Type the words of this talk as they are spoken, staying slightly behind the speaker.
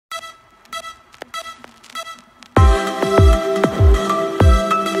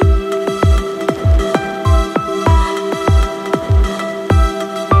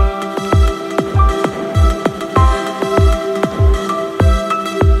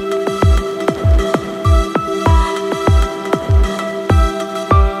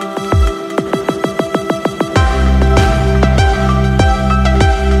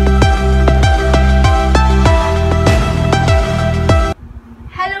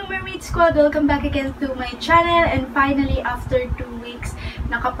Mermaid Squad! Welcome back again to my channel. And finally, after 2 weeks,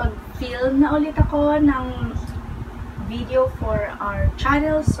 nakapag-film na ulit ako ng video for our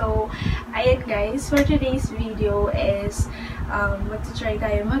channel. So, ayan guys, for today's video is magta-try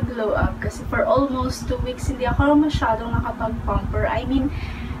tayo mag-glow up. Kasi for almost 2 weeks, hindi ako masyadong nakapag-pamper. I mean,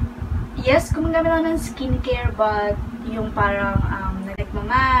 yes, gumagamit ako ng skincare, but yung parang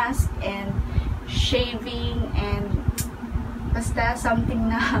nagmamask and shaving and basta something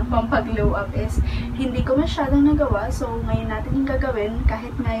na pampag-glow up is hindi ko masyadong nagawa. So, ngayon natin yung gagawin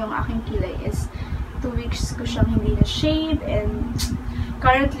kahit nga yung aking kilay is 2 weeks ko siyang hindi na-shave. And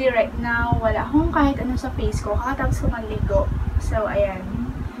currently, right now, wala akong kahit ano sa face ko. Kakatapos ko maligo. So, ayan.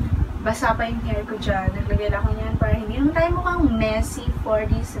 Basa pa yung hair ko dyan. Naglagay lang ako niyan para hindi naman tayo mukhang messy for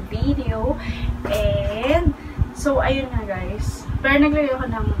this video. And, so, ayun na guys. Pero naglagay ako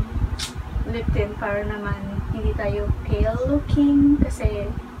ng lip tint para naman hindi tayo pale looking kasi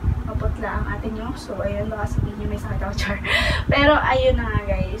maputla ang ating nyo. So, ayun, baka sabihin nyo may sakit ako, char. Pero, ayun na nga,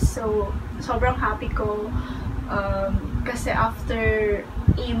 guys. So, sobrang happy ko kasi after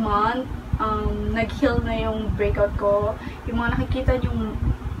a month, nag-heal na yung breakout ko. Yung mga nakikita yung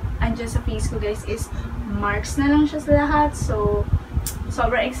andyan sa face ko, guys, is marks na lang siya sa lahat. So,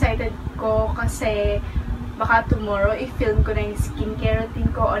 sobrang excited ko kasi baka tomorrow, i-film ko na yung skincare routine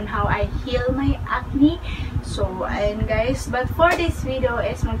ko on how I heal my acne. So, ayun guys. But for this video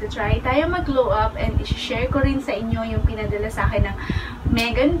is magta-try tayo mag-glow up and i-share ko rin sa inyo yung pinadala sa akin ng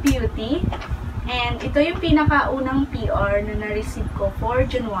Megan Beauty. And ito yung pinakaunang PR na na-receive ko for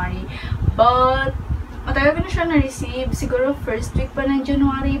January. But, matagal ko na siya na-receive. Siguro first week pa ng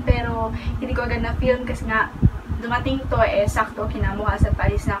January, pero hindi ko agad na-film kasi nga dumating to sakto kinabukasan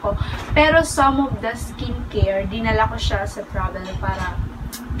palis na ako. Pero some of the skincare, dinala ko siya sa travel para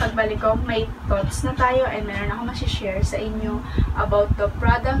pagbalik ko, may thoughts na tayo and meron ako masishare sa inyo about the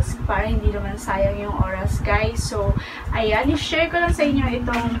products para hindi naman sayang yung oras, guys. So, ayan, i-share ko lang sa inyo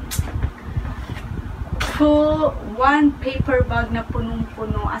itong full one paper bag na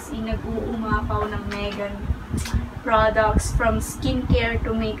punong-puno as in nag-uumapaw ng Megan products from skincare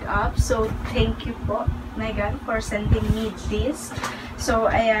to makeup. So, thank you po, Megan, for sending me this. So,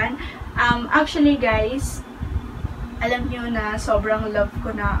 ayan. Actually, guys, alam nyo na sobrang love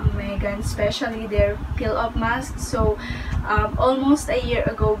ko na ang Megan, especially their peel-off mask. So, almost a year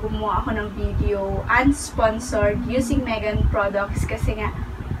ago, gumawa ako ng video unsponsored using Megan products kasi nga,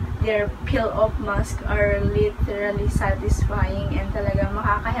 their peel-off mask are literally satisfying and talagang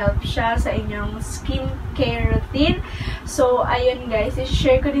makaka-help siya sa inyong skincare routine. So, ayun guys,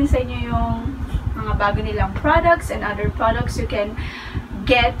 i-share ko din sa inyo yung mga bago nilang products and other products you can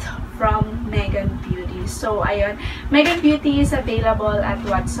get from Megan Beauty. So, ayun. Megan Beauty is available at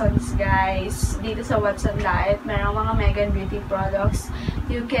Watson's, guys. Dito sa Watson Light, merong mga Megan Beauty products.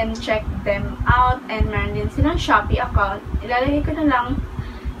 You can check them out and meron din silang Shopee account. Ilalagay ko na lang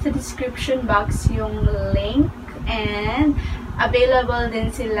sa description box yung link and available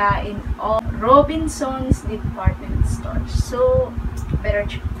din sila in all Robinson's department stores. So, better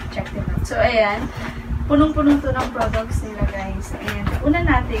check them out. So, ayan. Punong-punong to ng products nila, guys. And una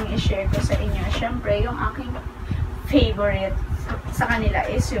nating i-share ko sa inyo, syempre, yung aking favorite sa kanila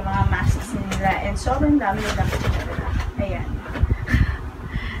is yung mga masks nila. And sobrang dami nilang pinadala. Ayan.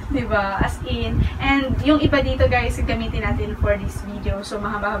 Diba? As in. And yung iba dito, guys, gamitin natin for this video. So,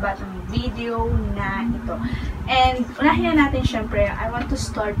 mahaba-haba itong video na ito. And, unahin na natin, syempre, I want to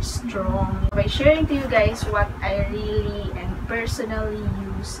start strong by sharing to you guys what I really and personally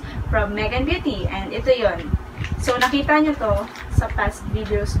use from Megan Beauty. And ito yon. So, nakita nyo to sa past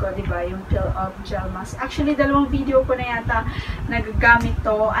videos ko, diba? Yung peel-off gel mask. Actually, 2 video ko na yata nagagamit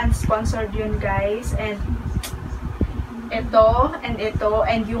to. Unsponsored yun, guys. And ito,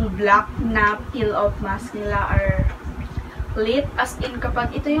 and yung black na peel-off mask nila are lit. As in,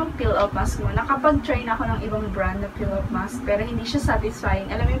 kapag ito yung peel-off mask mo, nakapag-try na ako ng ibang brand na peel-off mask, pero hindi siya satisfying.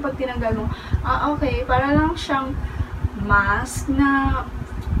 Alam mo yung pag tinanggal mo, okay, para lang siyang mask na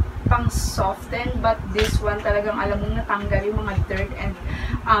pang soften, but this one talagang alam mong natanggal yung mga dirt and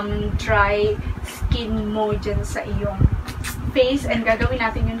dry skin mo dyan sa iyong face. And gagawin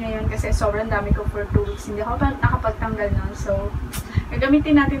natin yun ngayon kasi sobrang dami ko for 2 weeks. Hindi ako pa nakapagtanggal nun. So,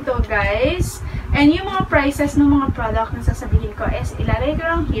 gagamitin natin to, guys. And yung mga prices ng mga product na sasabihin ko is ilalagay ko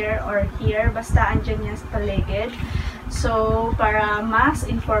lang here or here. Basta andyan yan sa paligid. So, para mas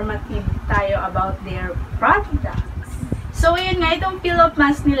informative tayo about their products. So, yun nga, itong peel-off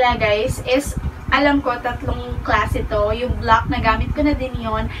mask nila, guys, is alam ko, 3 klase to. Yung black, nagamit ko na din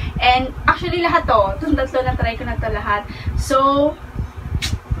yon. And, actually, lahat to. Itong 3, na-try ko na to lahat. So,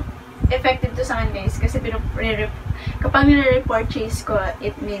 effective to sa akin, guys. Kasi kapag nire-repurchase ko,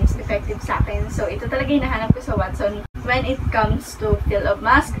 it means effective sa akin. So, ito talaga yung nahanap ko sa Watson when it comes to fill-up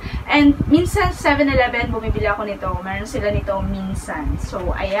mask. And minsan, 7-Eleven, bumibili ako nito. Meron sila nito minsan.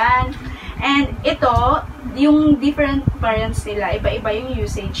 So, ayan. And ito, yung different variants nila, iba-iba yung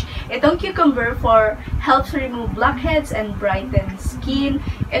usage. Itong cucumber for helps remove blackheads and brighten skin.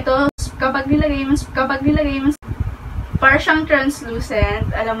 Ito, kapag nilagay mo, parang siyang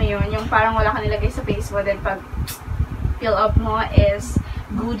translucent, alam mo yun, yung parang wala ka nilagay sa face mo, then pag fill up mo is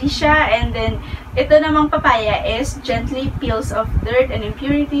goody siya. And then, ito namang papaya is gently peels off dirt and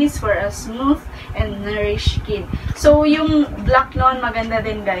impurities for a smooth and nourished skin. So, yung black nun, maganda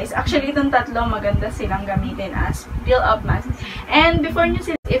din guys. Actually, itong tatlo, maganda silang gamitin as fill up mask. And before nyo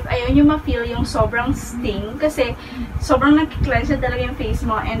sila, if ayaw nyo ma-feel yung sobrang sting, kasi sobrang nakiklench talaga yung face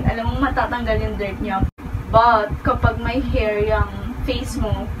mo, and alam mo matatanggal yung dirt nyo. But, kapag may hair yung face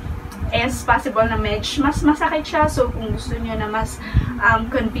mo, is possible na medyo mas masakit siya. So, kung gusto nyo na mas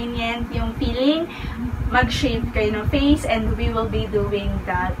convenient yung feeling, mag-shave kayo ng face, and we will be doing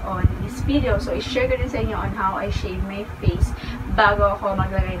that on this video. So, i-share ko din sa inyo on how I shave my face bago ako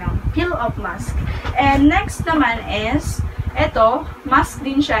maglagay ng peel-off mask. And next naman is, eto, mask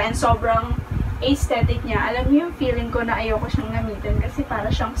din siya, and sobrang aesthetic niya. Alam niyo yung feeling ko na ayoko siyang gamitin kasi para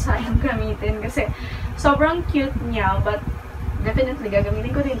siyang sayang gamitin kasi sobrang cute niya, but definitely gagamitin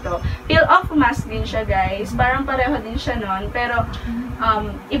ko din to. Peel off mask din siya guys. Parang pareho din siya nun, pero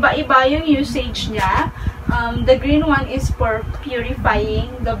iba-iba yung usage niya. The green one is for purifying,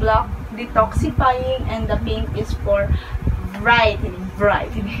 the black detoxifying, and the pink is for brightening.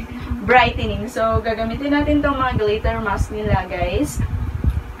 So gagamitin natin tong mga glitter mask nila guys.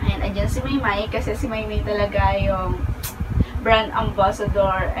 And andyan si Maymay, kasi si Maymay talaga yung brand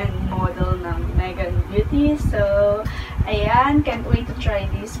ambassador and model ng Megan Beauty. So, ayan, can't wait to try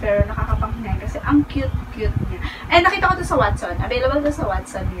this. Pero nakakapanghinay kasi ang cute-cute niya. And nakita ko to sa Watson. Available to sa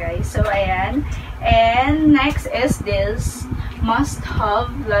Watson, guys. So, ayan. And next is this must-have,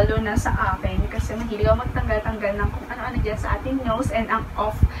 lalo na sa akin. Kasi mahilig ako magtanggal-tanggal ng kung ano-ano dyan sa ating nose. And ang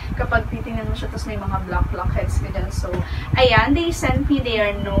off kapag titingnan mo siya, tapos may mga blackheads ka dyan. So, ayan, they sent me their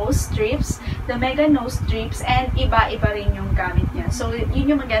nose strips, the Mega nose strips, and iba-iba rin yung gamit niya. So,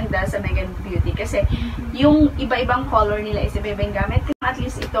 yun yung maganda sa Megan Beauty. Kasi, yung iba-ibang color nila is iba-ibang gamit. At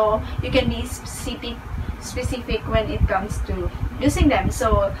least ito, you can be specific when it comes to using them.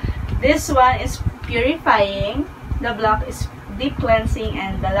 So, this one is purifying, the black is deep cleansing,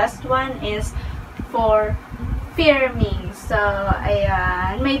 and the last one is for firming. So,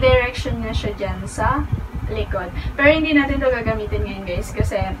 ayan. May direction na siya dyan sa likod. Pero hindi natin ito gagamitin ngayon guys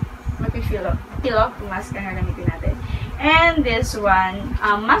kasi mag-fill off mask ang gagamitin natin. And this one,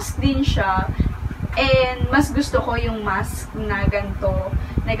 mask din siya. And mas gusto ko yung mask na ganito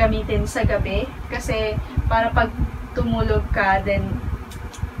na gamitin sa gabi. Kasi para pag tumulog ka, then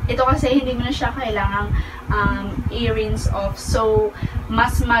ito kasi hindi mo na siya kailangang i-rinse off. So,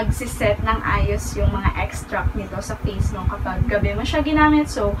 mas magsiset ng ayos yung mga extract nito sa face mo kapag gabi mo siya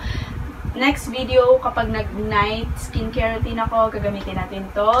ginamit. So, next video, kapag nag-night skincare routine ako, gagamitin natin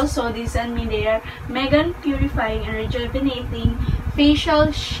to. So, this and me there, Megan Purifying and Rejuvenating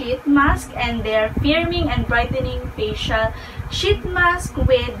Facial Sheet Mask, and their Firming and Brightening Facial Sheet Mask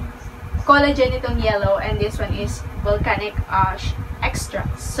with collagen itong yellow, and this one is Volcanic Ash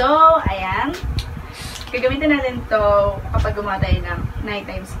Extract. So, ayan. Gagamitin natin to kapag gumawa tayo ng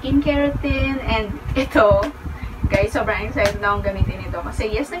nighttime skincare routine. And ito, guys, sobrang excited na akong gamitin ito. Kasi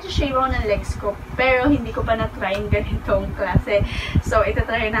yes, nag-shave ako ng legs ko, pero hindi ko pa na-try yung ganitong klase. So,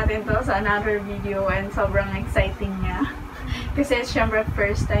 ito-try natin to sa another video, and sobrang exciting niya. Kasi syempre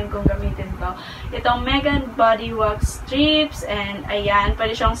first time kong gamitin to. Itong Megan Body Wax Strips, and ayan,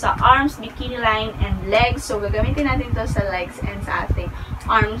 pwede siyang sa arms, bikini line, and legs. So gagamitin natin to sa legs and sa ating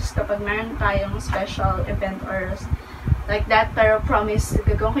arms kapag meron tayong special event or like that. Pero promise,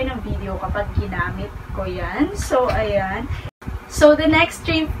 gagawin ko ng video kapag ginamit ko yan. So ayan. So, the next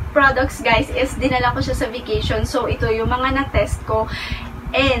 3 products, guys, is dinala ko siya sa vacation. So, ito yung mga na-test ko.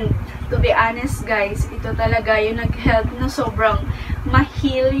 And, to be honest, guys, ito talaga yung nag-help na sobrang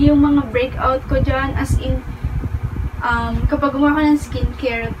ma-heal yung mga breakout ko dyan. As in, kapag gumawa ko ng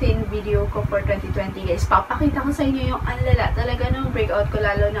skincare routine video ko for 2020, guys, papakita ko sa inyo yung anlala talaga ng breakout ko,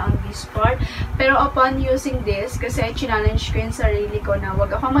 lalo na on this part. Pero upon using this, kasi challenge ko yung sarili ko na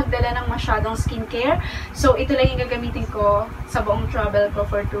wag ako magdala ng masyadong skincare. So, ito lang yung gagamitin ko sa buong travel ko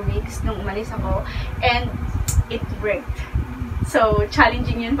for 2 weeks nung umalis ako. And, it worked. So,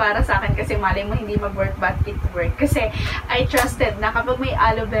 challenging yun para sa akin kasi malay mo hindi mag-work but it work. Kasi I trusted na kapag may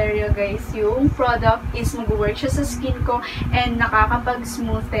aloe vera guys, yung product is mag-work siya sa skin ko and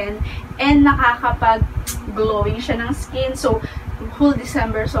nakakapag-smoothen and nakakapag-glowing siya ng skin. So, whole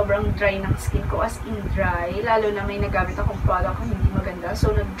December, sobrang dry ng skin ko, as in dry. Lalo na may nagamit akong product na hindi maganda.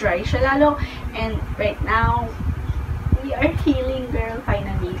 So, nag-dry siya lalo. And right now, we are healing, girl,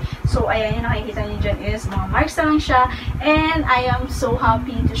 finally. So, ayan, yung nakikita niyo dyan is mga marks na lang siya. And I am so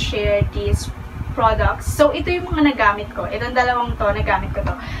happy to share these products. So, ito yung mga nagamit ko. Itong dalawang to, nagamit ko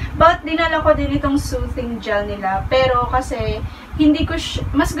to. But, dinala ko din itong soothing gel nila. Pero, kasi, hindi ko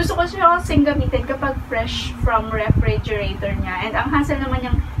mas gusto ko siya kasing gamitin kapag fresh from refrigerator niya. And ang hassle naman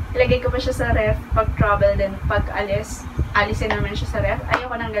yung ilagay ko pa siya sa ref pag travel, then pag alisin naman siya sa ref.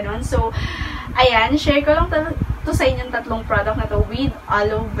 Ayoko nang ganun. So, ayan, share ko lang to sa inyong tatlong product na to with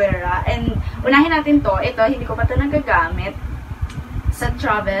aloe vera. And unahin natin to. Ito, hindi ko pa to nagagamit sa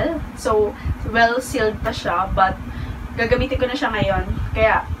travel. So, well sealed pa siya. But, gagamitin ko na siya ngayon.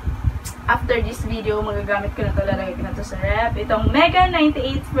 Kaya, after this video, magagamit ko na to. Lalagay ko na to sa ref. Itong Mega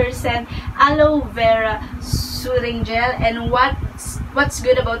 98% Aloe Vera Soothing Gel. And what's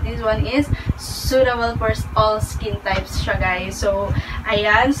good about this one is suitable for all skin types siya, guys. So,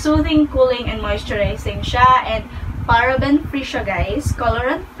 ayan, soothing, cooling, and moisturizing siya. And paraben free siya, guys.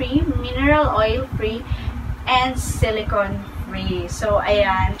 Colorant free, mineral oil free, and silicone free. So,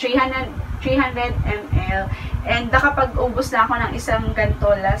 ayan, 300 ml. And nakapag-ubos na ako ng isang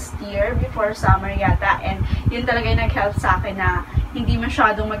ganito last year, before summer yata. And yun talaga yung nag-help sa akin na hindi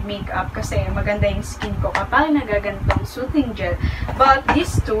masyadong mag-makeup kasi maganda yung skin ko kapag nagagantong soothing gel. But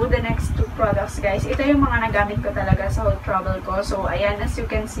these two, the next two products, guys, ito yung mga nagamit ko talaga sa whole travel ko. So, ayan, as you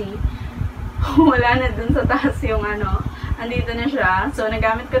can see, wala na dun sa taas yung ano, andito na siya. So,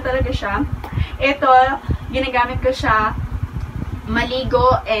 nagamit ko talaga siya. Ito, ginagamit ko siya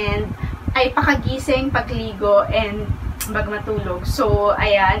maligo and pakagising, pagligo, and matulog. So,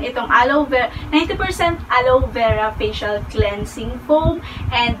 ayan, itong aloe vera, 90% aloe vera facial cleansing foam,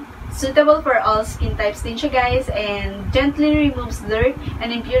 and suitable for all skin types din siya, guys, and gently removes dirt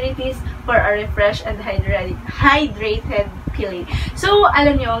and impurities for a refreshed and hydrated peeling. So,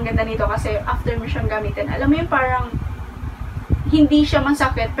 alam nyo, ang ganda nito kasi after mo siyang gamitin, alam mo yung parang hindi siya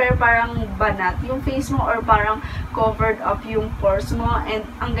masakit, pero parang banat yung face mo or parang covered up yung pores mo. And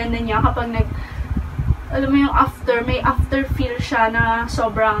ang ganda niya kapag alam mo yung may after feel siya na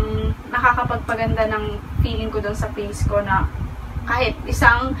sobrang nakakapagpaganda ng feeling ko dun sa face ko na kahit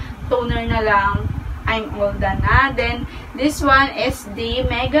isang toner na lang, I'm all done na. Then, this one is the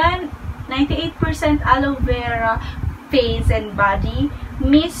Mega 98% Aloe Vera Face and Body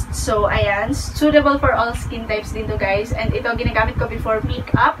Mist. So, ayan, suitable for all skin types din to, guys. And ito, ginagamit ko before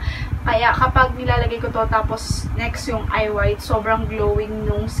makeup. Kaya, kapag nilalagay ko to, tapos next yung eye white, sobrang glowing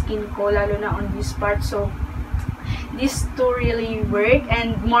nung skin ko, lalo na on this part. So, these two really work.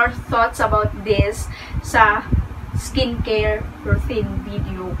 And more thoughts about this sa skincare routine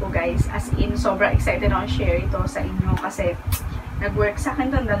video ko, guys. As in, sobrang excited ako share ito sa inyo kasi nag-work sa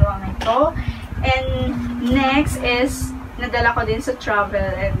akin itong dalawang ito. And next is, nadala ko din sa travel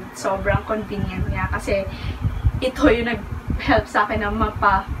and sobrang convenient niya kasi ito yung nag-help sa akin na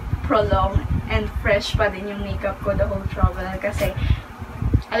mapa-prolong and fresh pa din yung makeup ko the whole travel kasi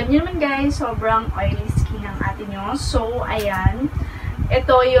alam niyo naman, guys, sobrang oily skin ng atin nyo. So, ayan,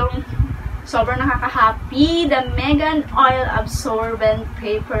 ito yung sobrang nakaka-happy, the Mega Oil Absorbent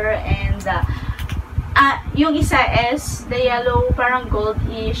Paper, and yung isa is the yellow, parang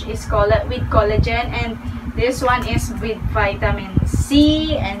goldish, is with collagen, and this one is with vitamin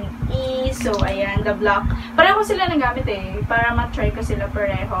C and E. So, ayan, the black. Pareho sila nagamit para ma-try ko sila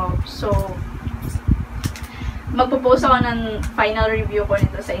pareho. So, magpo-post ako ng final review ko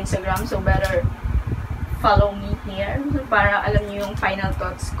nito sa Instagram. So, better follow me here para alam niyo yung final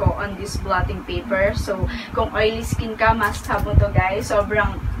thoughts ko on this blotting paper. So, kung oily skin ka, must have mo to, guys.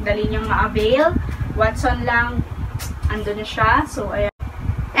 Sobrang dali niyang ma-avail. Watson lang, ando na siya. So, ayan.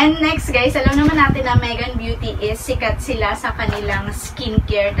 And next, guys, alam naman natin na Megan Beauty is sikat sila sa kanilang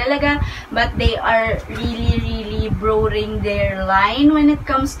skincare talaga. But they are really broadening their line when it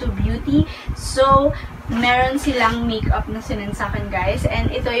comes to beauty. So, meron silang makeup na sinensakan, guys.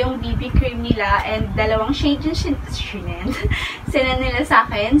 And ito yung BB cream nila. And dalawang shade yung sinan nila sa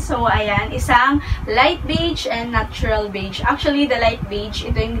akin. So, ayan. Isang light beige and natural beige. Actually, the light beige,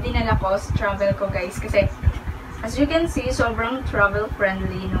 ito yung dinala ko sa travel ko, guys. Kasi, as you can see, sobrang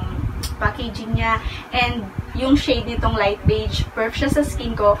travel-friendly nung packaging niya. And yung shade nitong light beige, perfect siya sa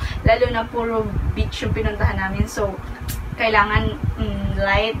skin ko. Lalo na puro beach yung pinuntahan namin. So, kailangan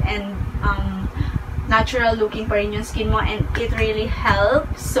light and natural looking pa rin yung skin mo, and it really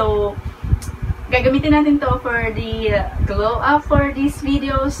helps. So, gagamitin natin to for the glow up for this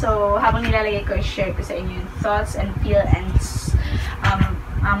video. So, habang nilalagay ko, share ko sa inyo yung thoughts and feel and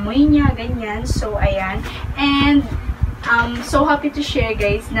amoy niya, ganyan. So, ayan. And, so happy to share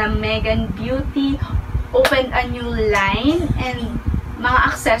guys na Megan Beauty opened a new line and mga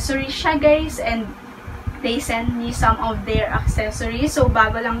accessories siya guys, and they sent me some of their accessories. So,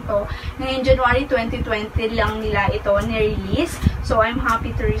 bago lang to. Ngayon, January 2020 lang nila ito ni-release. So, I'm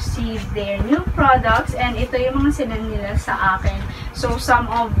happy to receive their new products. And ito yung mga sinend nila sa akin. So, some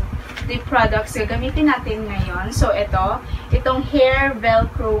of the products gagamitin natin ngayon. So, itong hair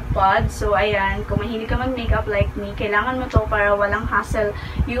velcro pod. So, ayan. Kung mahilig ka mag-makeup like me, kailangan mo to para walang hassle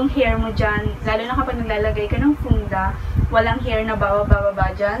yung hair mo dyan. Lalo na kapag naglalagay ka ng funda, walang hair na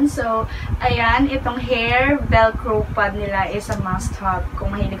bababa dyan. So, ayan, itong hair velcro pad nila is a must-have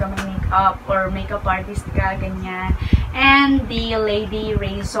kung mahilig ka mag-makeup or makeup artist ka, ganyan. And the lady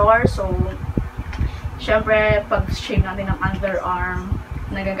razor. So, syempre, pag-shave natin ng underarm,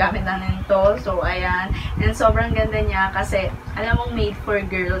 nagagamit natin ito. So, ayan. And sobrang ganda niya kasi, alam mong made for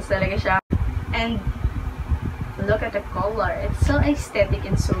girls talaga siya. And, look at the color. It's so aesthetic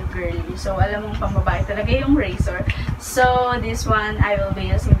and so girly. So, alam mong pambabae talaga yung razor. So, this one, I will be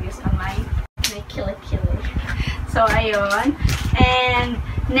using this on my killer. So, ayun. And,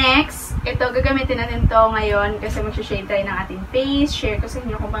 next, ito, gagamitin natin to ngayon kasi mag-shave tayo ng ating face. Share ko sa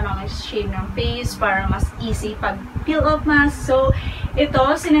inyo kung paano mag-shave ng face para mas easy pag peel off mask. So, ito,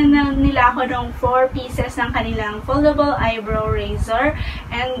 sinandan nila ako ng 4 pieces ng kanilang foldable eyebrow razor.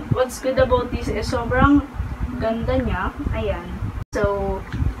 And, what's good about this is sobrang ganda niya. Ayan. So,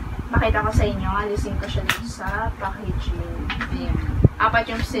 makita ko sa inyo. Alisin ko siya dito sa packaging. Ayan.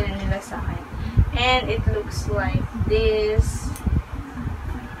 4 yung sinan nila sa akin. And it looks like this.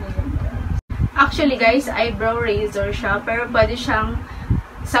 Actually, guys, eyebrow razor siya. Pero pwede siyang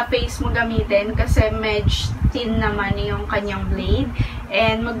sa face mo gamitin kasi medyo thin naman yung kanyang blade.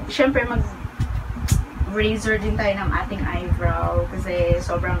 And, syempre, razor din tayo ng ating eyebrow kasi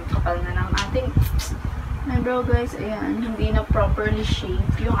sobrang kapal na ng ating eyebrow, guys. Ayan, hindi na properly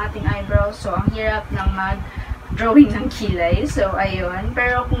shaped yung ating eyebrow. So, ang hirap ng mag-drawing ng kilay. So, ayun.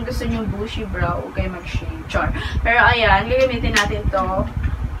 Pero, kung gusto nyo bushy brow, okay mag-shave. Char. Pero, ayan, gagamitin natin to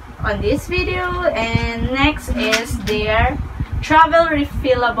on this video. And, next is their Travel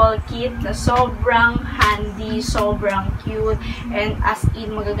Refillable Kit na sobrang handy, sobrang cute, and as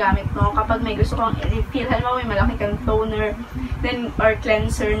in magagamit mo kapag may gusto kang i-refill. Halimbawa, may malaki kang toner then or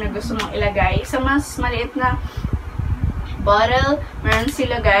cleanser na gusto mong ilagay sa mas maliit na bottle. Meron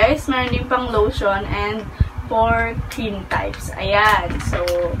sila, guys. Meron din pang lotion and pore cream types. Ayan. So,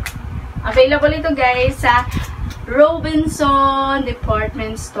 available ito, guys, sa Robinson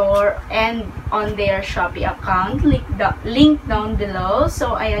Department Store and on their Shopee account. Link down below.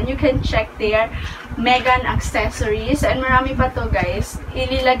 So, ayan, you can check their Megan accessories. And marami pa to, guys.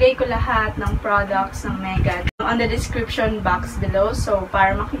 Ililagay ko lahat ng products ng Megan on the description box below. So,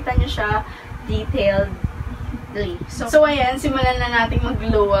 para makita nyo siya detailedly. So, ayan, simulan na natin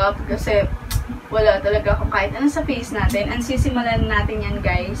mag-glow up kasi wala talaga akong kahit ano sa face natin. And sisimulan natin yan,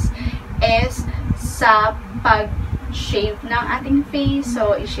 guys, is sa pag-shave ng ating face.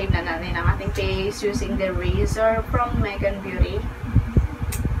 So, i-shave na natin ang ating face using the razor from Megan Beauty.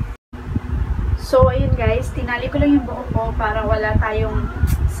 So, ayun, guys. Tinali ko lang yung buhok ko para wala tayong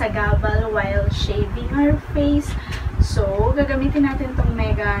sagabal while shaving our face. So, gagamitin natin tong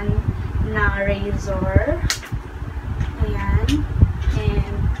Megan na razor. Ayan.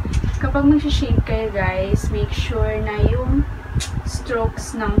 And, kapag mag-shave kayo, guys, make sure na yung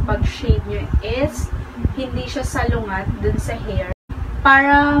strokes ng pag-shave nyo is hindi siya salungat dun sa hair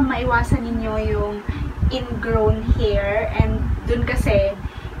para maiwasan ninyo yung ingrown hair. And dun kasi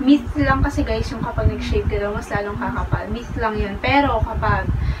myth lang kasi, guys, yung kapag nag-shave ka daw mas lalong kakapal. Myth lang yun. Pero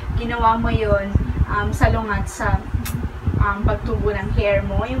kapag ginawa mo yun salungat sa pagtubo ng hair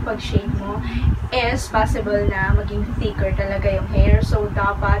mo, yung pag-shave mo, is possible na maging thicker talaga yung hair. So,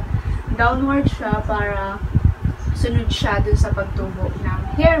 dapat downward siya para sunod siya dun sa pagtubo ng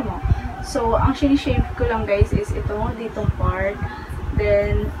hair mo. So, ang shave ko lang, guys, is ito, ditong part.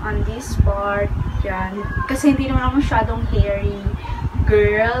 Then, on this part, dyan. Kasi hindi naman ako masyadong hairy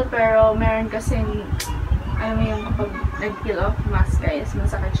girl, pero meron kasing, alam mo yung kapag nag-peel off mask, guys,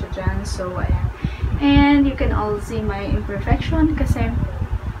 masakit siya dyan. So, ayan. And, you can all see my imperfection kasi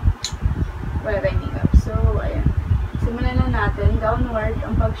wala tayong makeup. So, ayan. Simulan na natin. Downward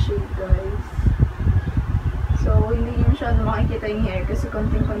ang pag-shave, guys. So, hindi nyo masyado makikita yung hair kasi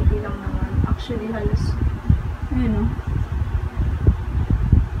konting-konti lang naman. Actually, halos, ayun o.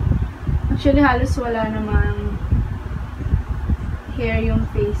 Actually, halos wala namang hair yung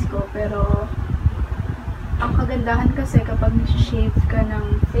face ko. Pero, ang kagandahan kasi kapag nag-shave ka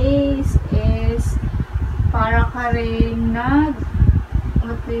ng face is para ka rin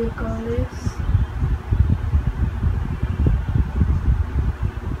what do you call this?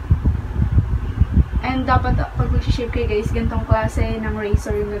 And dapat pag mag-shave kayo guys, ganitong klase ng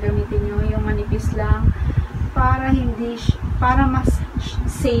razor yung gagamitin nyo, yung manipis lang, para mas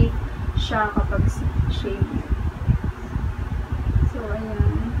safe siya kapag shave nyo. So,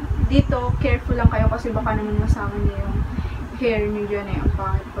 ayan. Dito, careful lang kayo kasi baka naman masama niyo yung hair nyo dyan eh, ang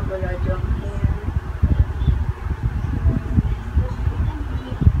pangit pag wala dyan. Ayan.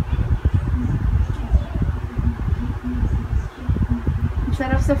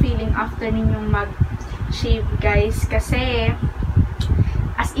 Sarap sa feeling after ninyong mag-shave guys kasi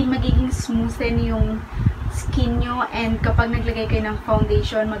as in magiging smoothen yung skin nyo and kapag naglagay kayo ng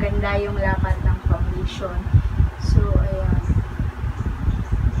foundation maganda yung lapat ng foundation. So ayan.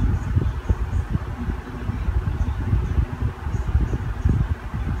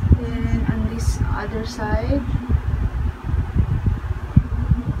 Then on this other side,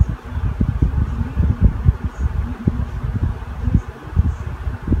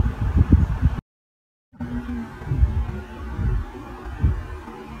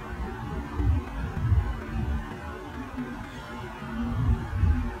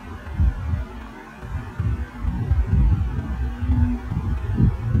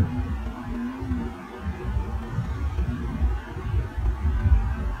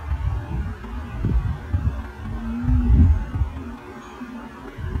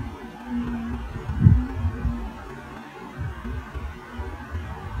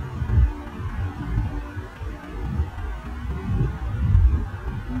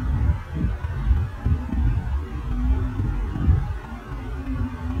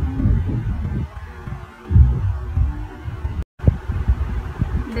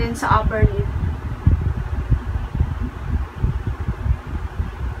 then sa upper lip.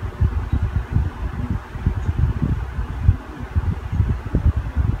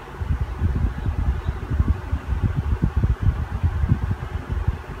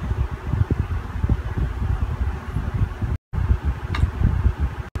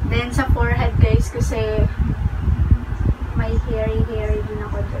 Then sa forehead guys, kasi may hairy din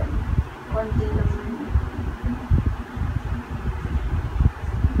ako dyan. Konti lang naman.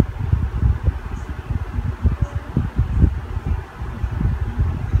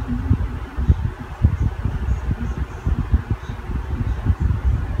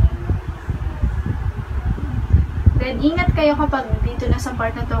 Then, ingat kayo kapag dito na sa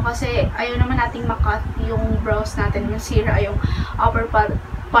part na to kasi ayaw naman nating makat yung brows natin. Masira yung upper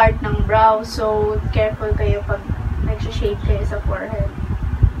part ng brow. So, careful kayo pag nag-shave kayo sa forehead.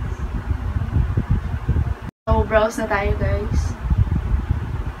 So, brows na tayo guys.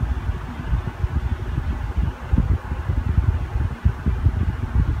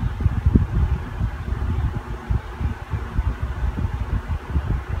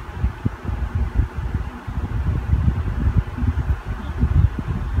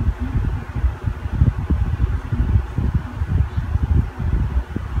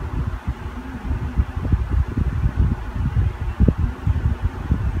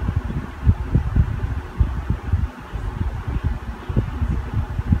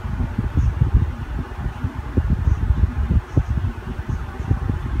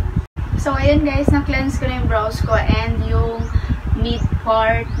 So, ayan guys, na-cleanse ko na yung brows ko and yung mid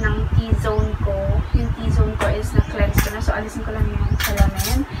part ng T-zone ko. Yung T-zone ko is na-cleanse ko na. So, alisin ko lang yung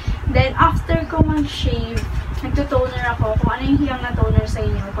salamin. Then, after ko mag-shave, nagto-toner ako. Kung ano yung hiyang na toner sa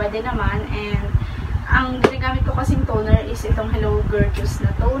inyo, pwede naman. And, ang ginagamit ko kasing toner is itong Hello Gorgeous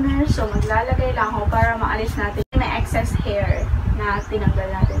na toner. So, maglalagay lang ako para maalis natin yung excess hair na tinanggal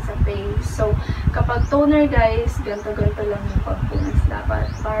natin sa face. So, kapag toner guys, ganto-ganto lang yung pagpunas dapat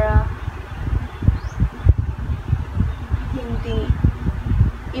para hindi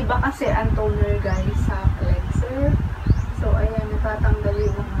iba kasi ang toner guys sa cleanser. So, ayan, natatanggal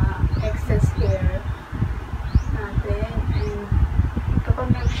yung mga excess hair natin. And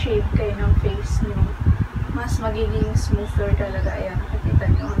kapag nag-shave kayo ng face nyo, mas magiging smoother talaga. Ayan, nakikita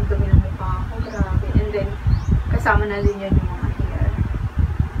nyo, ang dumi ng mukha ko. Grabe. And then, kasama na din yun yung mga hair.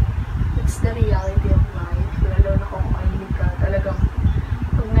 It's the reality of life. Lalo na kung oily ka. Talagang,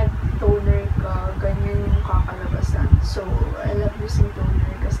 pag nag-toner ka, ganyan yung kakalabasan. So, I love using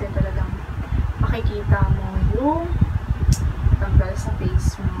toner kasi talagang makikita mo yung tanggal sa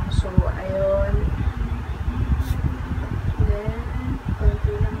face mo. So, ayun. Then,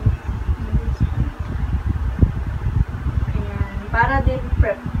 konti lang. Ayan. Para din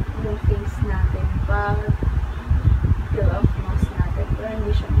prep yung face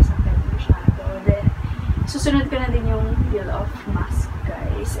Susunod ko na din yung peel-off mask,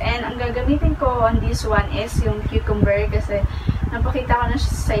 guys. And ang gagamitin ko on this one is yung cucumber kasi napakita ko na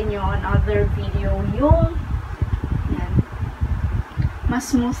sa inyo on other video yung yan.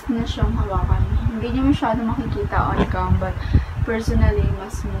 Mas smooth na siyang hawakan. Hindi nyo masyado makikita on cam, but personally,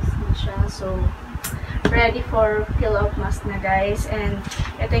 mas smooth na siya. So, ready for peel-off mask na, guys. And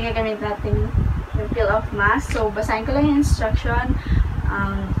ito yung gagamit natin yung peel-off mask. So, basahin ko lang yung instruction.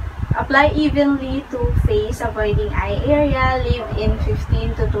 Apply evenly to face, avoiding eye area. Leave in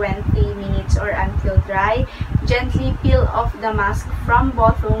 15 to 20 minutes or until dry. Gently peel off the mask from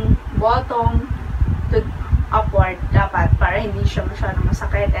bottom to upward. Dapat para hindi siya masyadong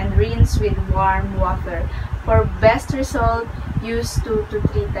masakit. And rinse with warm water. For best result, use 2 to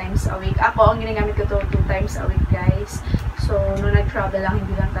 3 times a week. Ako, ang ginagamit ko to 2 times a week, guys. So, nung nag-travel lang,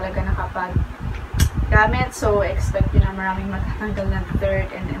 hindi lang talaga nakapag-gamit. So, expect nyo na maraming matatanggal na dirt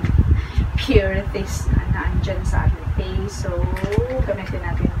and impurities na andyan sa ating face. So, gamitin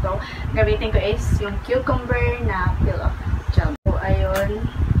natin ito. Gamitin ko is yung cucumber na peel-off gel. So, ayun.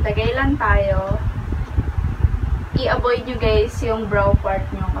 Lagay lang tayo. I-avoid nyo, guys, yung brow part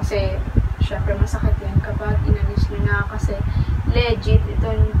nyo kasi syempre masakit yan kapag inalis nyo na kasi legit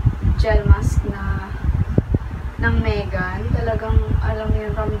itong gel mask na ng Megan. Talagang alam mo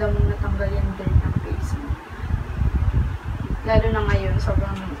yung ramdam mong natanggal yung dirt ng face mo. Lalo na ngayon,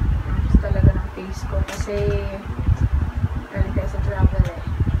 sobrang talaga ng face ko kasi galing tayo sa travel eh.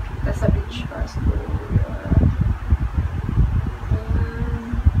 Tapos sa beach pa. So,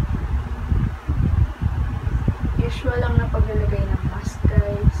 usual lang na paglalagay ng mask,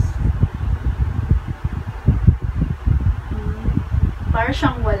 guys. Para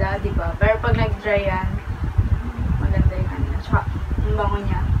siyang wala, diba? Pero pag nag-dry yan, maganda yung ano. Tsaka, yung bango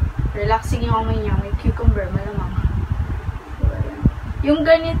niya. Relaxing yung amoy niya. May cucumber, malamang. Yung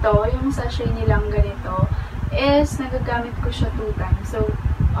ganito, yung sachet nilang ganito, is nagagamit ko siya 2 times. So,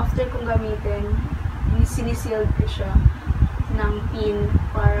 after kong gamitin, sinisealed ko siya ng pin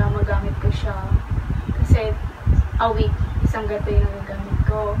para magamit ko siya. Kasi, a week, isang gato yung nagagamit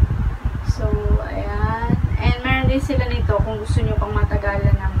ko. So, ayan. And meron din sila nito, kung gusto nyo pang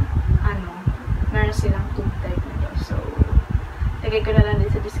matagalan ng, meron silang tube type nito. So, lagay ko na lang din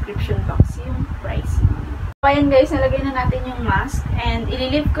sa description box yung price. So, ayan guys, nalagay na natin yung mask. And,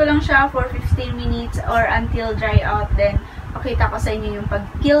 ililip ko lang siya for 15 minutes or until dry out. Then, pakita ko sa inyo yung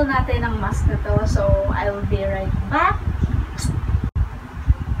pag-peel natin ng mask na to. So, I will be right back.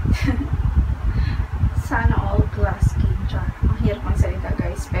 Sana all glass skin siya. Ang hirap ang salita,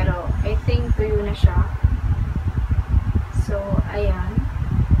 guys. Pero, I think tuyo na siya. So, ayan.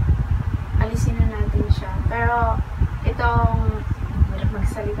 Alisin na natin siya. Pero, itong hirap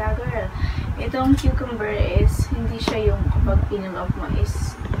magsalita, girl. Itong cucumber is, hindi siya yung kapag peel off mo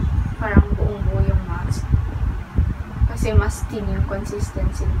is parang buong-buo yung mask. Kasi mas thin yung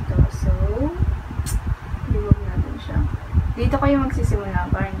consistency nito. So, liwag natin siya. Dito kayo magsisimula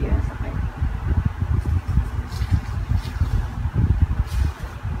para hindi masakit.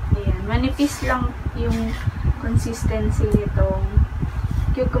 Ayan. Manipis lang yung consistency nitong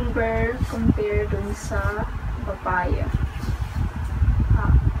cucumber compared dun sa papaya.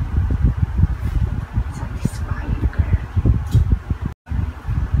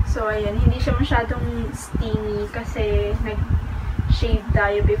 So, ayan, hindi siya masyadong stingy kasi nag-shave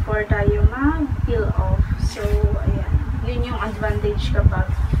tayo before tayo mag-peel off. So, ayan. Yun yung advantage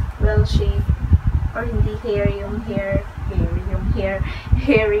kapag well-shaved or hindi hairy yung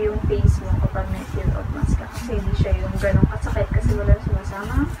face mo kapag may peel off mask ka. Kasi hindi siya yung ganong kasakit kasi wala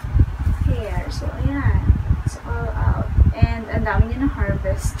sumasama hair. So, ayan. It's all out. And, ang dami niya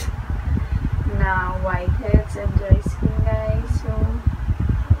na-harvest na whiteheads and dry skin, guys. So,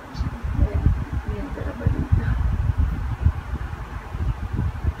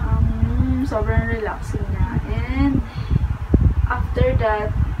 sobrang relaxing na. And, after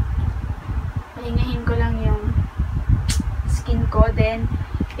that, pahingahin ko lang yung skin ko. Then,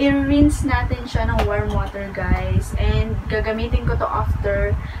 i-rinse natin siya ng warm water, guys. And, gagamitin ko to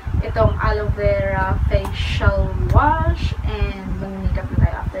after itong aloe vera facial wash. And, mag-makeup na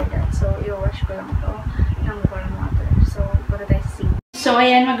tayo after that. So, i-wash ko lang to ng warm water. So, punta tayo sa sink. So,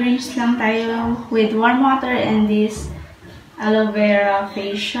 ayan, mag-rinse lang tayo with warm water and this aloe vera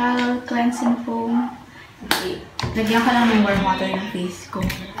facial cleansing foam. Okay. Lagyan ko lang ng warm water yung face ko.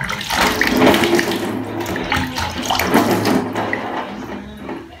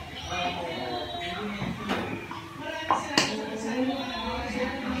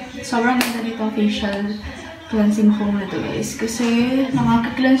 Sobrang ganda nitong facial cleansing foam na to, guys. Kasi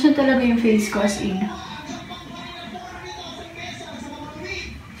nakaka-cleanse na talaga yung face ko as in.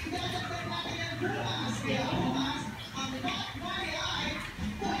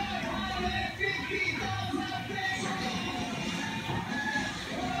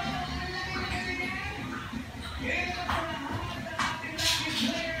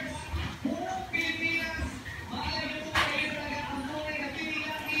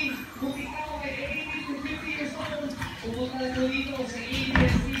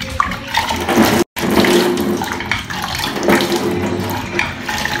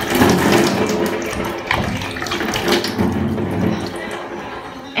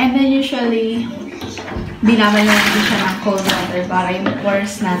 Usually, binaban natin siya ng cold water para yung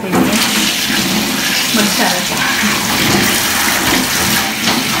pores natin magsara siya.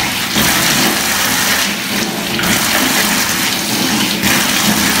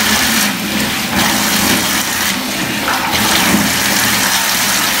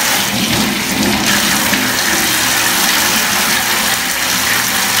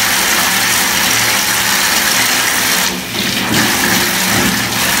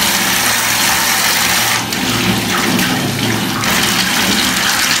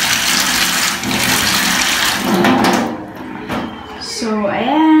 So,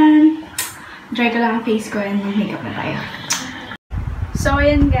 ayan. Dry ko lang ang face ko and makeup na tayo. So,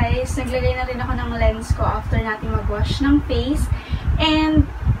 ayan guys. Naglagay na rin ako ng lens ko after natin mag-wash ng face. And,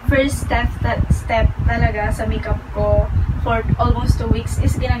 first step talaga sa makeup ko for almost 2 weeks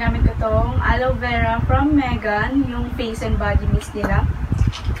is ginagamit ko tong aloe vera from Megan, yung face and body mist nila.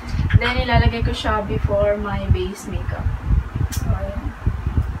 Then, ilalagay ko siya before my base makeup. So, ayan.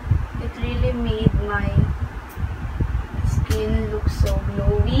 It really made my skin looks so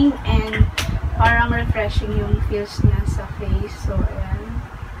glowing and parang refreshing yung feels niya sa face. So, ayan.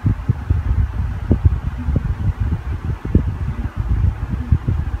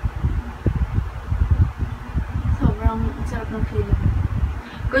 Sobrang sarap ng feeling.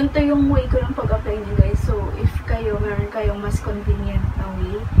 Ganito yung way ko ng pag-apply niya, guys. So, if kayo, meron kayong mas convenient na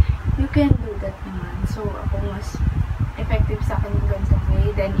way, you can do that naman. So, ako mas effective sa akin yung ganitong way.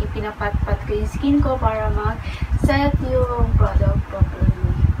 Then, ipinapat-pat ko yung skin ko para mag-set yung product properly.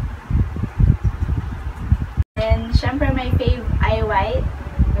 And, syempre, my fave eye white.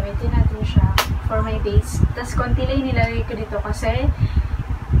 Gamitin natin siya for my base. Tapos, konti lang nilagay ko dito kasi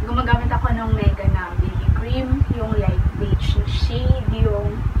gumagamit ako ng Mega na baby cream. Yung light beige shade,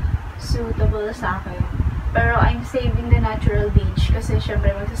 yung suitable sa akin. Pero, I'm saving the natural beige kasi, syempre,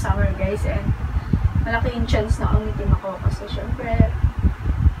 magsa-summer, guys. And, malaki yung chance na umitim ako kasi syempre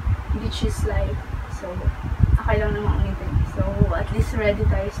beach is life. So, akay lang naman umitim. So, at least ready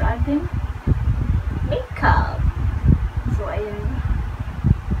tayo sa ating makeup. So, ayan.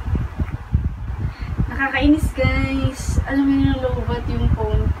 Nakakainis, guys. Alam mo yung low-bat yung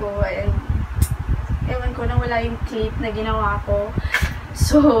phone ko. Ayan. Ewan ko na wala yung clip na ginawa ko.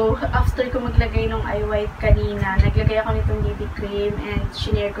 So, after ko maglagay ng eye white kanina, naglagay ako nitong BB cream and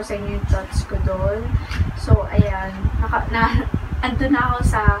shinare ko sa inyo yung thoughts ko doon. So, ayan. Andun na ako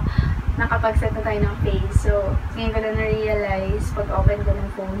sa nakapag-set na tayo ng face. So, ngayon ko na na-realize pag open ko ng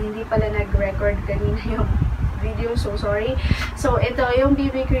phone, hindi pala nag-record kanina yung video. So, sorry. So, ito yung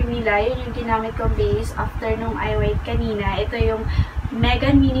BB cream nila. Yun yung ginamit kong base after nung eye white kanina. Ito yung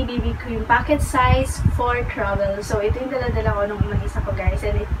Megan Mini BB Cream Packet Size for Travel. So, ito yung dala-dala ko nung umalis ako, guys.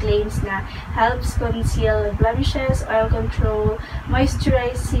 And it claims na helps conceal blemishes, oil control,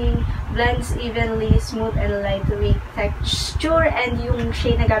 moisturizing, blends evenly, smooth and lightweight texture. And yung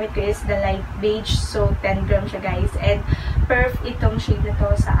shade na gamit ko is the light beige. So, 10 grams siya, guys. And perf itong shade na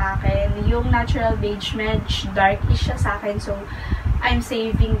to sa akin. Yung natural beige, medj darkish siya sa akin. So, I'm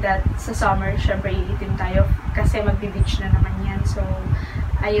saving that sa summer. Syempre, iitim tayo kasi magbe-beach na naman yan. So,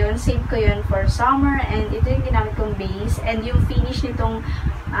 ayun, save ko yun for summer. And ito yung ginamit kong base. And yung finish nitong,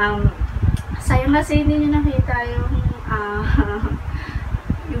 sayang kasi hindi nyo nakita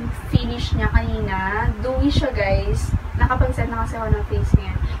yung finish niya kanina. Dewy siya, guys. Nakapag-set na kasi ako ng face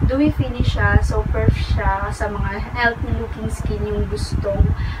niya. Dewy finish siya. So, perfect siya sa mga healthy looking skin yung gustong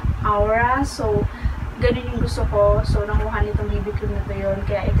aura. So, ganun yung gusto ko. So, nakuha nitong BB cream na to yun.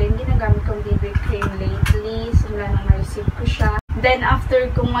 Kaya ito yung ginagamit kong BB cream lately. Simula nang na-receive ko siya. Then, after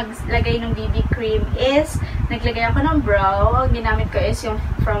kong maglagay ng BB cream is, naglagay ako ng brow. Ang ginamit ko is yung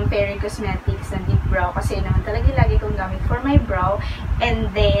from Pore Cosmetics na deep brow. Kasi yun naman talaga lagi kong gamit for my brow.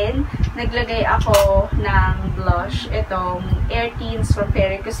 And then, naglagay ako ng blush. Itong Air Teens from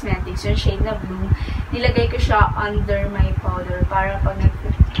Pore Cosmetics. Yung shade na blue. Nilagay ko siya under my powder. Para pag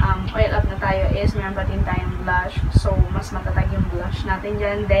oil up na tayo is meron pa din tayong blush. So, mas matatag yung blush natin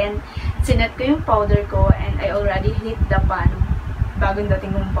dyan. Then, sinet ko yung powder ko and I already hit the pan bagong dating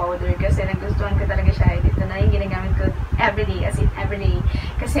kong powder kasi nagustuhan ko talaga siya. Ito na yung ginagamit ko everyday, as in everyday.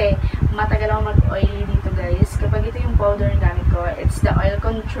 Kasi matagal ako mag-oily dito, guys. Kapag ito yung powder na gamit ko, it's the Oil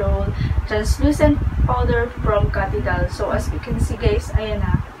Control Translucent Powder from Capital. So, as you can see, guys, ayan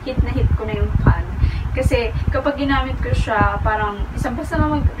na hit ko na yung pan. Kasi kapag ginamit ko siya, parang isang basta na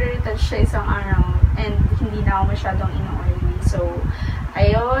mag-retouch siya isang araw and hindi na ako masyadong ino-oily. So,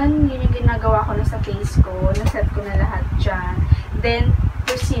 ayun, yun yung ginagawa ko na sa face ko. Naset ko na lahat dyan. Then,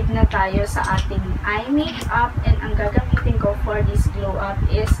 proceed na tayo sa ating eye makeup. And ang gagamitin ko for this glow up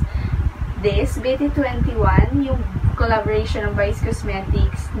is this, BT21, yung collaboration ng Vice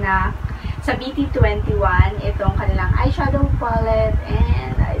Cosmetics na sa BT21, itong kanilang eyeshadow palette,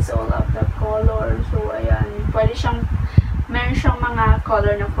 and I so love the color. So, ayan, meron siyang mga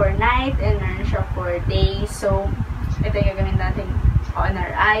color na for night, and meron siya for day. So, ito yung gagawin natin on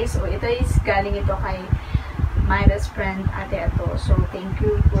our eyes. So, ito is galing ito kay my best friend, Ate Ato. So, thank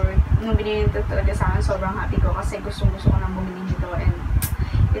you for, nung binili ito talaga sa akin, sobrang happy ko kasi gusto ko nang bumili nito, and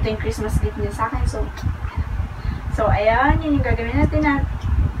ito yung Christmas gift niya sa akin. So ayan, yun yung gagawin natin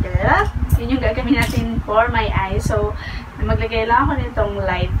yun yung gagawin natin for my eyes. So, maglagay lang ako nitong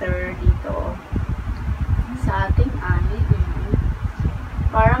lighter dito sa ating eye.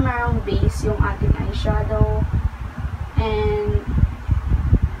 Para merong base yung ating eyeshadow. And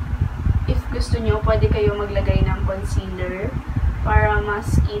if gusto nyo, pwede kayo maglagay ng concealer para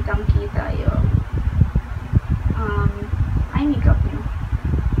mas kitang-kita yung eye makeup nyo.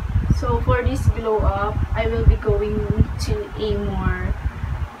 So, for this glow up, I will be going to a more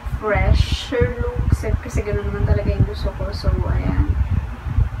fresher look. Kasi ganoon naman talaga yung gusto ko. So, ayan.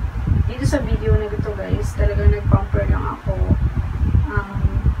 Dito sa video na ito, guys, talagang nag-pamper lang ako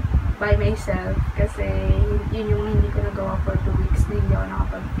by myself. Kasi yun yung hindi ko nagawa for 2 weeks na hindi ako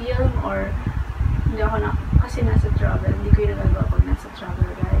nakapag-film, or hindi ako kasi nasa travel. Hindi ko yung nagagawa pag nasa travel,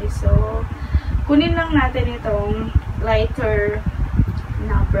 guys. So, kunin lang natin itong lighter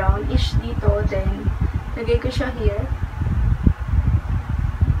na brownish dito, then lagay ko siya here.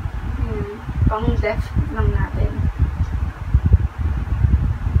 Pang depth lang natin.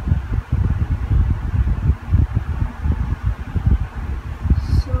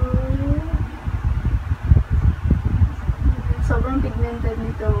 So, sobrang pigmented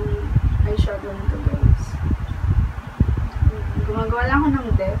nitong eyeshadow nito, guys. Gumagawa lang ako ng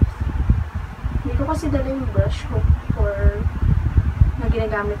depth. Hindi ko kasi dala yung brush hook na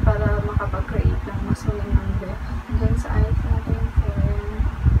ginagamit para makapag-create ng mas magandang depth dyan sa eyes natin.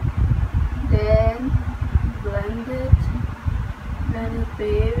 Then, blend it,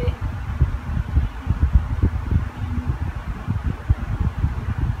 baby.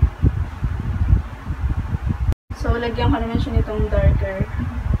 So, lagyan ko naman siya nitong darker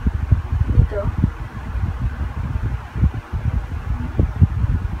dito.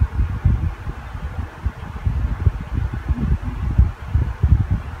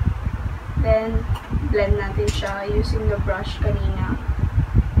 Then, blend natin siya using the brush kanina.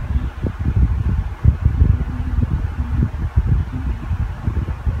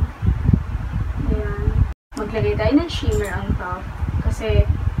 Ayan. Maglagay tayo ng shimmer on top. Kasi,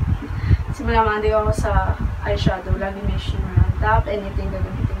 simula mandi ako sa eyeshadow, lagi may shimmer on top. And ito yung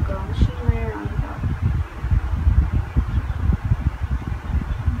gagamitin ko ang shimmer on top.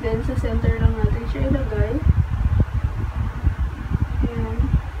 Then, sa center lang natin siya ilagay. Ayan.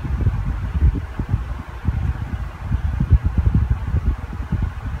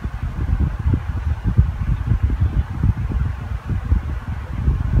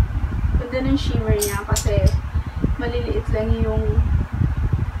 Ng shimmer niya kasi maliliit lang yung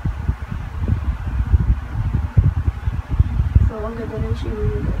ang ganda ng shimmer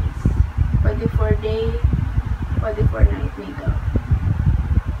niya, guys. Pwede for day, pwede for night makeup.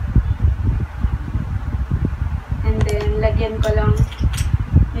 And then lagyan ko lang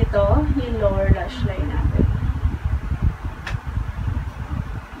ito yung lower lash line natin.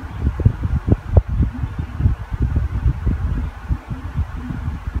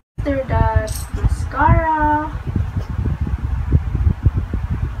 After that, mascara.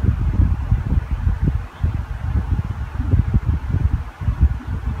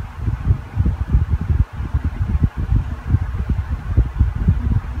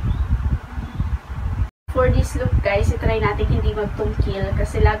 For this look, guys, itry natin hindi magtungkil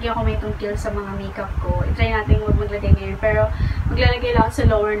kasi lagi ako may tungkil sa mga makeup ko. Itry natin huwag maglagay ngayon, pero maglalagay lang sa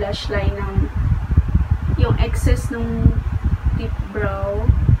lower lash line ng yung excess ng deep brow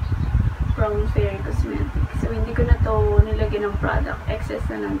from Fairy Cosmetics. So, hindi ko na to nilagyan ng product. Excess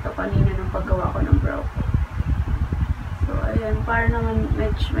na lang to kanina nung paggawa ko ng brow ko. So, ayan. Para naman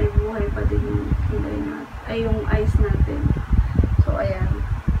medyo may buhay pa din yung kilay natin. Ay, yung eyes natin. So, ayan.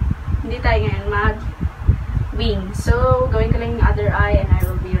 Hindi tayo ngayon mag-wing. So, gawin ko lang yung other eye and I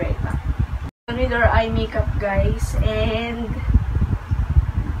will be right back. With our eye makeup, guys. And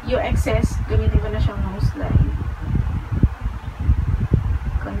yung excess, gamitin ko na siyang nose line.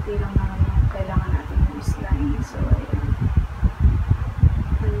 Konti lang naman yung kailangan natin nose line. So, ayan.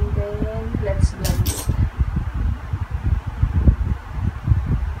 And then, let's blend it.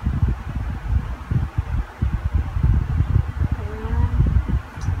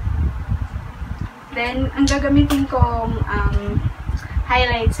 Then, ang gagamitin kong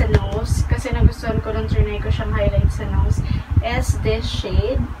highlight sa nose. Kasi nagustuhan ko nung trinay ko siyang highlight sa nose. Is this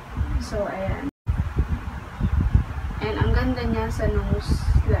shade. So, ayan. And ang ganda niya sa nose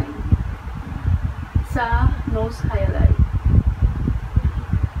line. Sa nose highlight.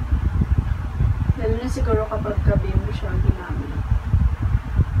 Lalo na siguro kapag gabi mo siya ginamit.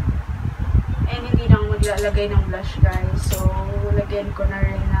 And hindi na ako maglalagay ng blush, guys. So, lagyan ko na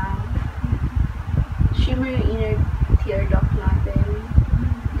rin ng shimmer yung inner tear duct natin.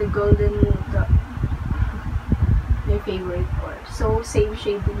 The golden dot. My favorite Pore. So, same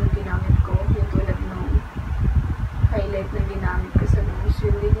shade din yung ginamit ko. Yung tulad ng highlight na ginamit ko sa nose.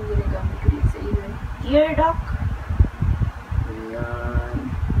 Yun din yung ginagamit ko sa inner tear duct. Ayan.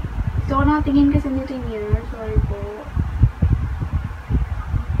 Ito ko nakatingin kasi dito yung mirror. Sorry po.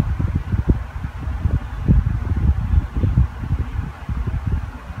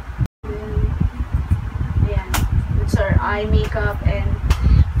 Eye makeup. And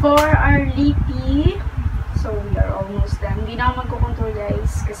for our lippy, so we are almost done. Hindi na ako magkukontour,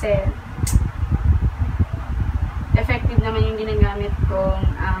 guys, kasi effective naman yung ginagamit kong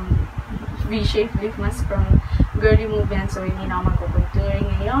V-shape lip mask from Girly Movement. So hindi na ako magkukontour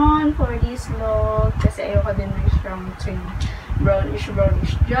ngayon for this look kasi ayoko din may strong trim brownish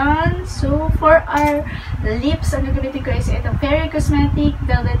dyan. So for our lips, ang gagamitin ko is itong Mercury Cosmetic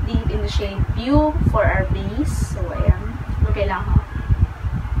Velvet Lip in the shade View for our base. So ayan. Okay lang, ha?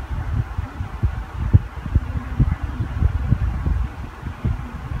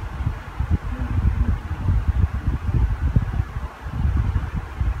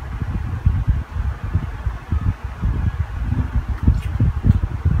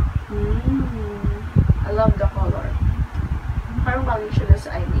 I love the color. Parang bagay siya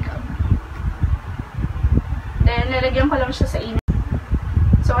sa eye makeup. Then, nilagyan ko lang siya sa inner.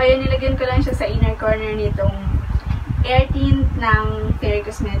 So, ayan, nilagyan ko lang siya sa inner corner nitong air tint ng Mercury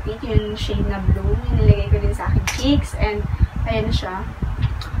Cosmetic, yung shade na blue. Yung nilagay ko din sa aking cheeks. And, ayan siya.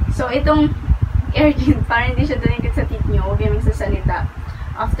 So, itong air tint, para hindi siya dumikit sa teeth nyo, huwag yung magsasalita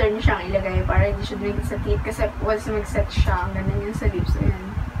after nyo siyang ilagay, para hindi siya dumikit sa teeth. Kasi once mag-set siya, ang ganda niyan sa lips. Ayan.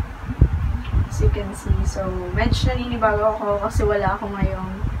 As you can see. So, medyo naninibago ako kasi wala ako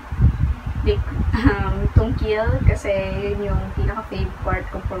ngayong tungkil kasi yun yung pinaka-fave part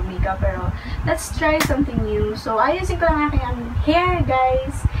ko for makeup. Pero, let's try something new. So, ayusin ko lang aking hair,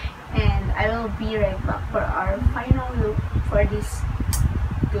 guys. And, I will be right back for our final look for this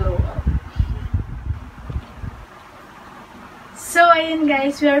glow up. So, ayun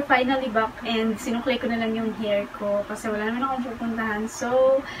guys, we are finally back and sinuklay ko na lang yung hair ko kasi wala naman akong pupuntahan.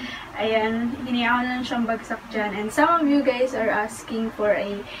 So, ayan, hinayaan ko na lang siyang bagsak dyan. And some of you guys are asking for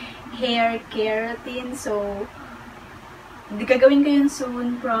a hair care routine. So, gagawin ko yun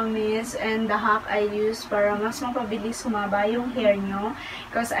soon, promise. And the hack I use para mas mapabilis humaba yung hair nyo.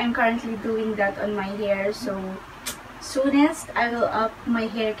 Because I'm currently doing that on my hair. So, soonest, I will up my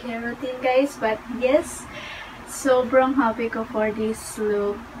hair care routine, guys. But, yes, sobrang happy ko for this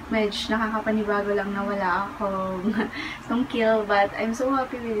look. Medyo nakakapanibago lang na wala akong tungkil. But I'm so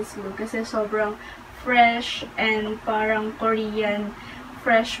happy with this look kasi sobrang fresh and parang Korean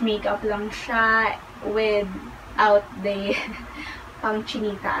fresh makeup lang siya without the pang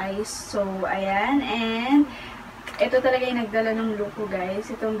chinita eyes. So, ayan. And ito talaga yung nagdala ng look ko, guys.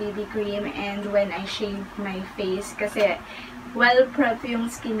 Itong BB cream and when I shave my face. Kasi well-prep yung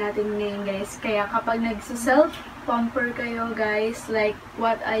skin natin ngayon, guys. Kaya kapag nagsa-self-pamper kayo, guys, like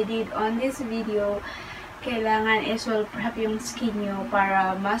what I did on this video, kailangan is well-prep yung skin nyo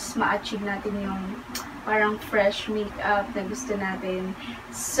para mas ma-achieve natin yung parang fresh makeup na gusto natin.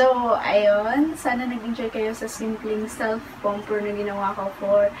 So, ayun. Sana nag-enjoy kayo sa simpleng self-pamper na ginawa ko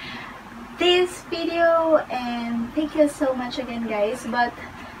for this video. And thank you so much again, guys. But,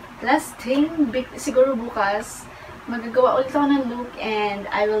 last thing, siguro bukas, magagawa ulit ako ng look and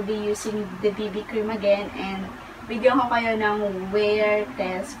I will be using the BB cream again and bigyan ko kayo ng wear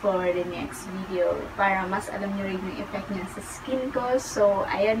test for the next video para mas alam nyo rin yung effect niya sa skin ko. So,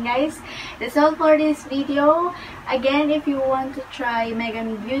 ayan guys. That's all for this video. Again, if you want to try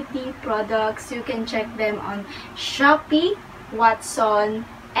Megan Beauty products, you can check them on Shopee, Watson,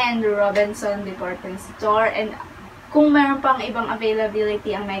 and Robinson Department Store. And kung meron pang ibang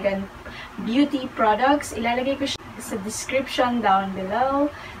availability ang Megan Beauty products, ilalagay ko siya sa description down below.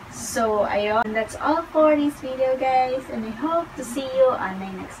 So, ayun. That's all for this video, guys. And I hope to see you on my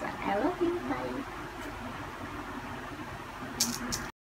next one. I love you. Bye.